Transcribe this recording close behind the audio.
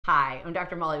Hi, I'm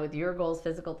Dr. Molly with Your Goals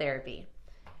Physical Therapy.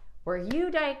 Were you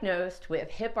diagnosed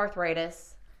with hip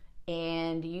arthritis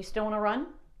and you still want to run?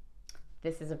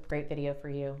 This is a great video for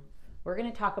you. We're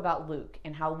going to talk about Luke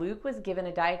and how Luke was given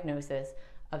a diagnosis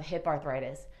of hip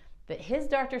arthritis, but his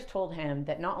doctors told him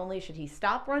that not only should he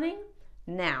stop running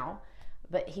now,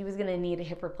 but he was going to need a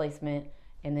hip replacement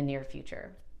in the near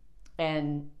future.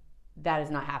 And that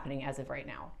is not happening as of right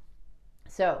now.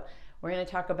 So we're going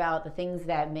to talk about the things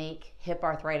that make hip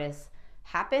arthritis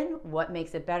happen, what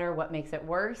makes it better, what makes it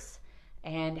worse,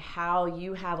 and how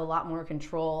you have a lot more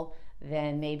control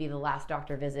than maybe the last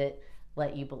doctor visit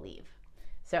let you believe.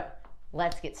 So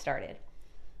let's get started.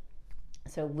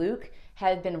 So Luke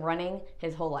had been running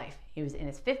his whole life. He was in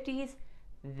his 50s.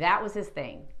 That was his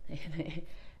thing.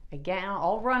 Again,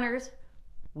 all runners,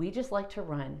 we just like to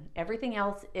run. Everything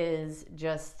else is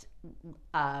just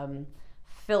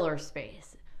filler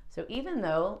space. So even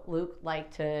though Luke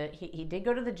liked to, he did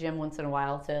go to the gym once in a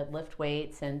while to lift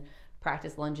weights and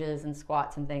practice lunges and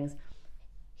squats and things,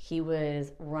 he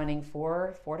was running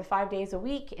 4 to 5 days a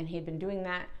week, and he'd been doing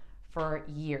that for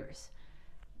years.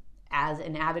 As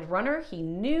an avid runner, he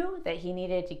knew that he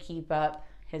needed to keep up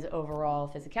his overall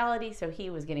physicality, so he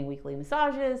was getting weekly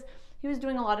massages. He was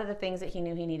doing a lot of the things that he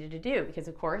knew he needed to do because,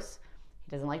 of course,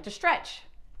 he doesn't like to stretch,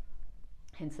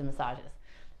 hence the massages.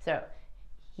 So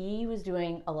he was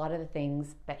doing a lot of the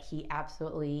things that he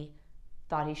absolutely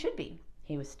thought he should be.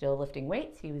 He was still lifting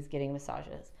weights, he was getting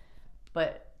massages.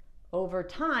 But over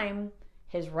time,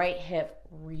 his right hip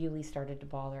really started to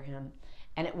bother him.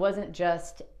 And it wasn't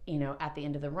just, at the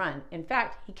end of the run. In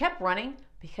fact, he kept running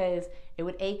because it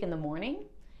would ache in the morning.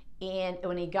 And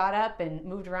when he got up and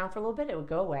moved around for a little bit, it would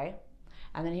go away.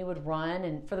 And then he would run,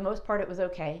 and for the most part, it was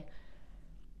okay.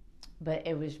 But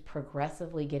it was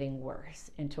progressively getting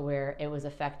worse into where it was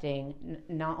affecting,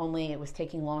 not only it was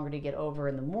taking longer to get over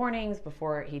in the mornings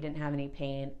before he didn't have any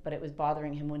pain, but it was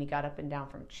bothering him when he got up and down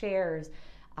from chairs.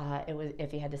 It was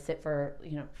if he had to sit for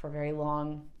very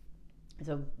long,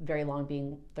 so very long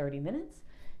being 30 minutes,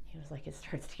 he was like, it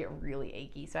starts to get really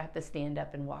achy. So I have to stand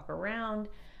up and walk around.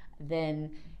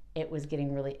 Then it was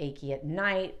getting really achy at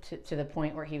night to the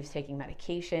point where he was taking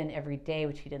medication every day,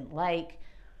 which he didn't like.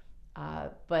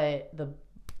 But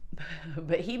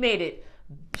he made it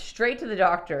straight to the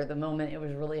doctor the moment it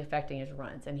was really affecting his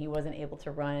runs, and he wasn't able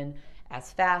to run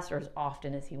as fast or as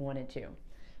often as he wanted to.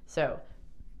 So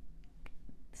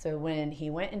when he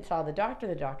went and saw the doctor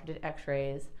did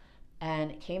x-rays,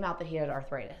 and it came out that he had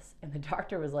arthritis. And the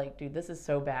doctor was like, dude, this is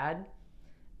so bad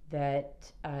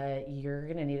that you're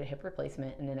going to need a hip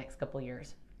replacement in the next couple of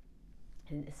years,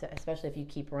 and especially if you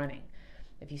keep running.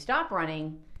 If you stop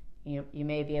running, you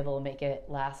may be able to make it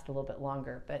last a little bit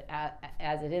longer, but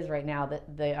as it is right now,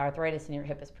 the arthritis in your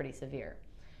hip is pretty severe.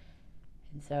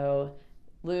 And so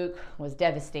Luke was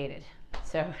devastated.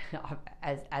 So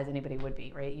as anybody would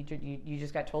be, right? You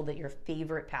just got told that your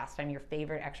favorite pastime, your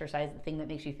favorite exercise, the thing that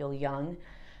makes you feel young,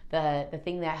 the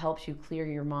thing that helps you clear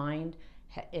your mind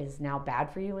is now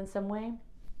bad for you in some way.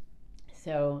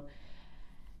 So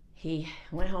he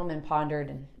went home and pondered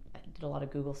and did a lot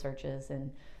of Google searches,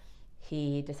 and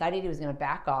he decided he was going to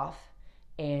back off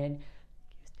and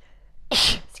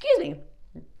excuse me,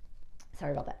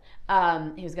 sorry about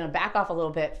that. He was going to back off a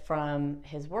little bit from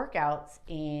his workouts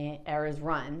or his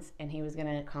runs, and he was going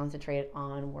to concentrate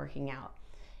on working out.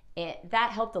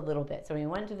 That helped a little bit. So he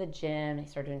went to the gym, he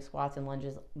started doing squats and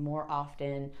lunges more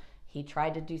often. He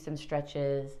tried to do some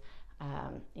stretches,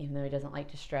 even though he doesn't like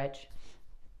to stretch.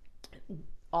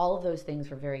 All of those things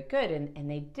were very good, and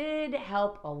they did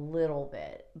help a little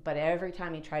bit, but every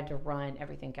time he tried to run,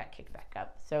 everything got kicked back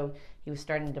up. So he was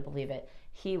starting to believe it.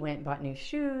 He went and bought new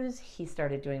shoes. He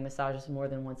started doing massages more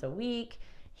than once a week.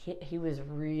 He was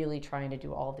really trying to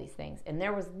do all of these things, and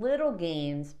there was little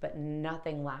gains, but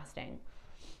nothing lasting.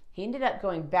 He ended up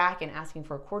going back and asking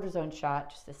for a cortisone shot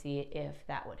just to see if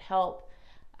that would help.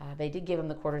 They did give him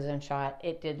the cortisone shot.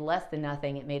 It did less than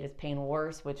nothing. It made his pain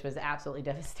worse, which was absolutely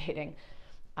devastating.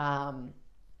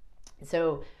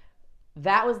 So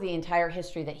that was the entire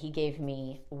history that he gave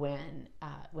me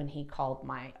when he called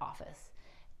my office.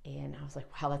 And I was like,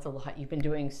 wow, that's a lot. You've been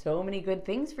doing so many good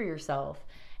things for yourself.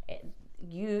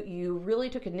 You really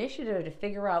took initiative to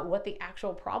figure out what the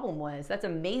actual problem was. That's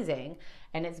amazing.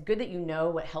 And it's good that you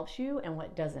know what helps you and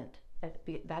what doesn't.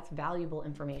 That's valuable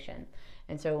information.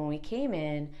 And so when we came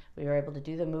in, we were able to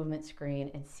do the movement screen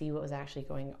and see what was actually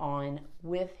going on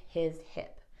with his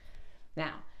hip.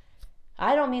 Now,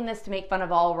 I don't mean this to make fun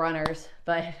of all runners,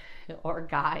 or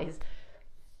guys.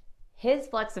 His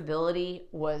flexibility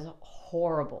was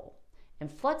horrible.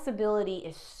 And flexibility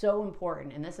is so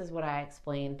important. And this is what I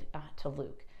explained to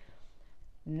Luke.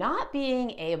 not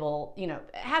being able,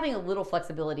 having a little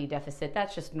flexibility deficit,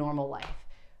 that's just normal life.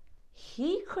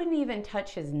 He couldn't even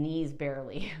touch his knees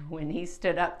barely when he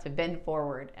stood up to bend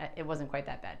forward. It wasn't quite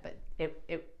that bad, but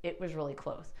it was really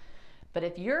close. But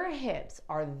if your hips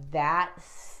are that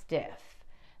stiff,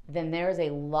 then there's a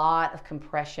lot of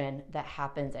compression that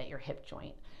happens at your hip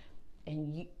joint.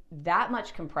 And that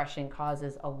much compression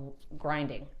causes a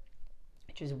grinding,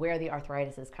 which is where the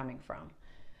arthritis is coming from.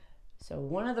 So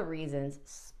one of the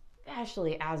reasons,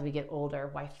 especially as we get older,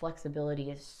 why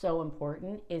flexibility is so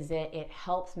important is that it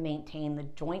helps maintain the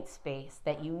joint space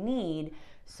that you need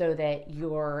so that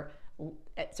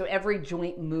so every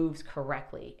joint moves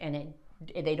correctly and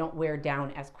they don't wear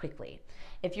down as quickly.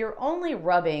 If you're only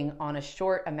rubbing on a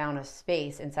short amount of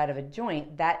space inside of a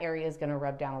joint, that area is going to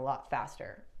rub down a lot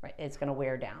faster, right? It's going to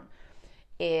wear down.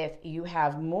 If you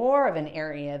have more of an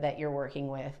area that you're working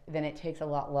with, then it takes a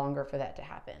lot longer for that to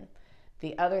happen.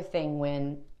 The other thing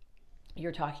when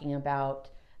you're talking about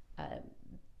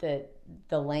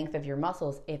the length of your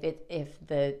muscles, if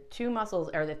the two muscles,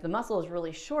 or if the muscle is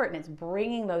really short and it's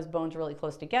bringing those bones really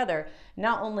close together,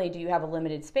 not only do you have a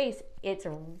limited space, it's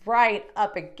right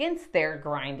up against their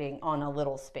grinding on a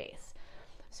little space.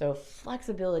 So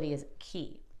flexibility is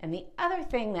key. And the other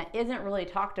thing that isn't really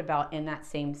talked about in that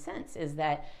same sense is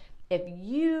that if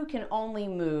you can only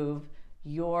move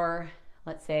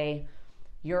let's say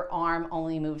your arm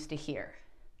only moves to here,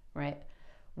 right?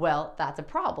 Well, that's a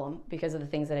problem because of the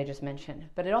things that I just mentioned.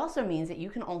 But it also means that you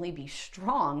can only be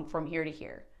strong from here to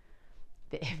here.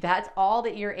 If that's all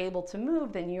that you're able to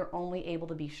move, then you're only able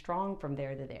to be strong from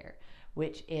there to there,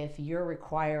 which if you're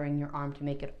requiring your arm to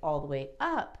make it all the way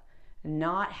up,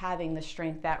 not having the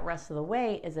strength that rest of the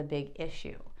way is a big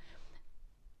issue.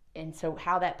 And so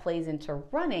how that plays into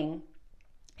running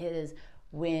is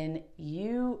when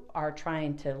you are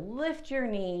trying to lift your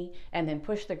knee and then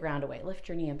push the ground away, lift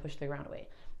your knee and push the ground away.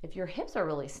 If your hips are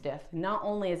really stiff, not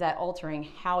only is that altering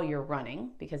how you're running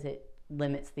because it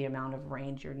limits the amount of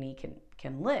range your knee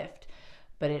can lift,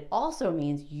 but it also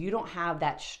means you don't have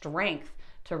that strength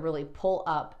to really pull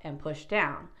up and push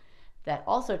down. That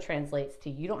also translates to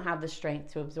you don't have the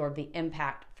strength to absorb the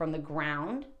impact from the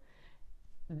ground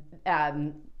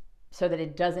so that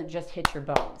it doesn't just hit your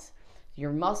bones.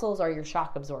 Your muscles are your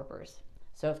shock absorbers.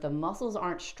 So if the muscles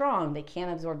aren't strong, they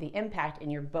can't absorb the impact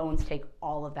and your bones take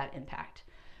all of that impact,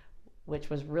 which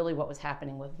was really what was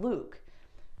happening with Luke.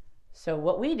 So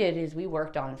what we did is we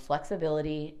worked on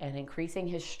flexibility and increasing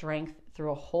his strength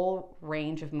through a whole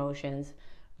range of motions.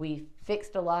 We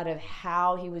fixed a lot of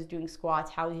how he was doing squats,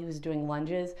 how he was doing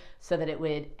lunges, so that it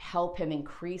would help him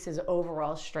increase his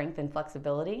overall strength and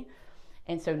flexibility.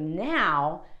 And so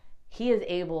now he is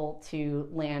able to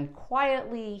land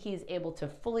quietly, he's able to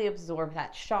fully absorb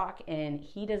that shock, and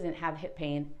he doesn't have hip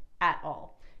pain at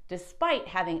all. Despite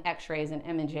having x-rays and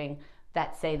imaging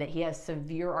that say that he has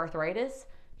severe arthritis,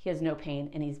 he has no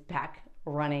pain and he's back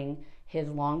running his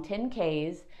long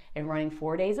 10Ks and running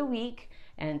 4 days a week.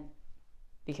 And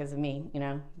because of me,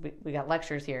 we got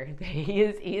lectures here.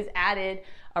 He's added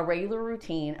a regular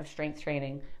routine of strength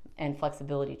training and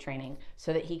flexibility training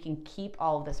so that he can keep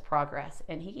all of this progress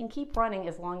and he can keep running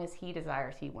as long as he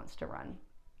desires he wants to run.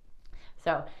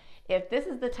 So if this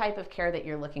is the type of care that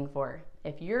you're looking for,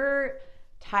 if you're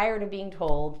tired of being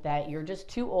told that you're just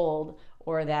too old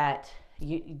or that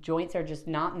joints are just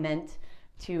not meant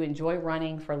to enjoy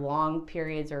running for long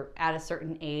periods or at a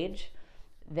certain age,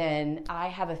 then I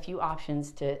have a few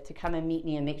options to come and meet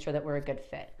me and make sure that we're a good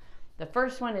fit. The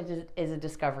first one is a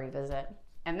discovery visit.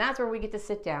 And that's where we get to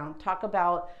sit down, talk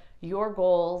about your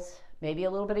goals, maybe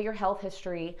a little bit of your health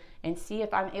history, and see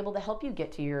if I'm able to help you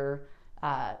get to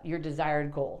your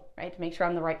desired goal, right? To make sure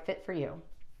I'm the right fit for you.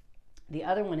 The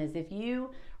other one is if you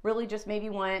really just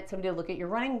maybe want somebody to look at your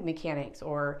running mechanics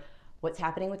or what's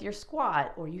happening with your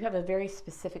squat, or you have a very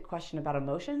specific question about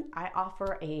emotion, I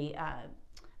offer a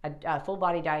full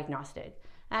body diagnostic.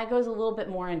 And it goes a little bit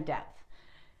more in depth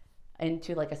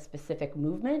into like a specific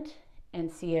movement and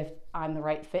see if I'm the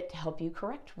right fit to help you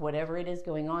correct whatever it is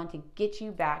going on to get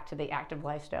you back to the active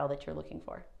lifestyle that you're looking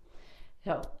for.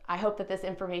 So I hope that this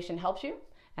information helps you,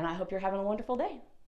 and I hope you're having a wonderful day.